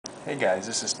Hey guys,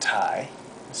 this is Ty.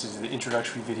 This is the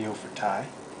introductory video for Ty.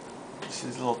 This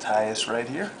is little Tyus right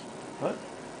here. Look,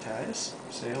 Tyus,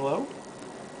 say hello.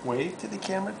 Wave to the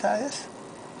camera, Tyus.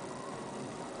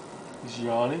 He's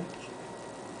yawning.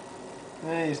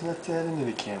 Hey, he's not that into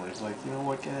the camera. He's like, you know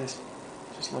what, guys?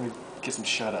 Just let me get some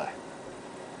shut-eye.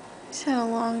 He's had a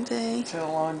long day. He's had a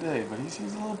long day, but he's a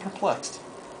little perplexed.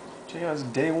 Check out, it's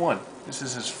day one. This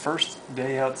is his first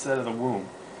day outside of the womb.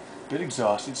 Bit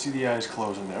exhausted. See the eyes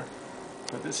closing there.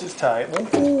 But this is Ty.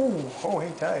 Oh,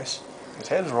 hey, Tyus. His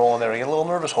head's rolling there. I get a little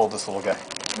nervous holding this little guy.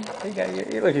 Hey,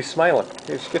 guy, look, he's smiling.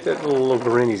 Just get that little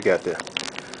grin he's got there.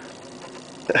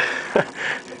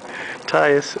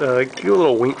 Tyus, do a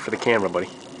little wink for the camera, buddy.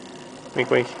 Wink,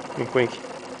 wink, wink, wink.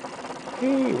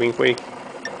 Hey, wink, wink.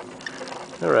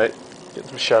 All right, get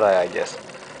some shut-eye, I guess.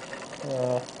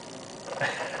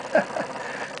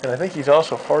 And I think he's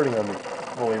also farting on me,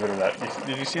 believe it or not.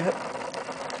 Did you see that?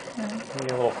 No. He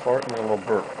had a little fart and a little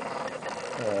burp.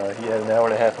 He had an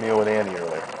hour-and-a-half meal with Annie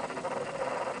earlier.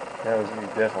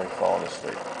 He's definitely falling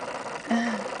asleep.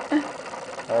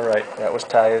 All right, that was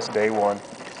Tyus, day one.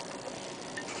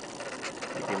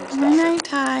 Good night,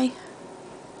 Ty.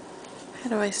 How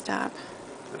do I stop?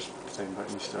 Just same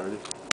button you started.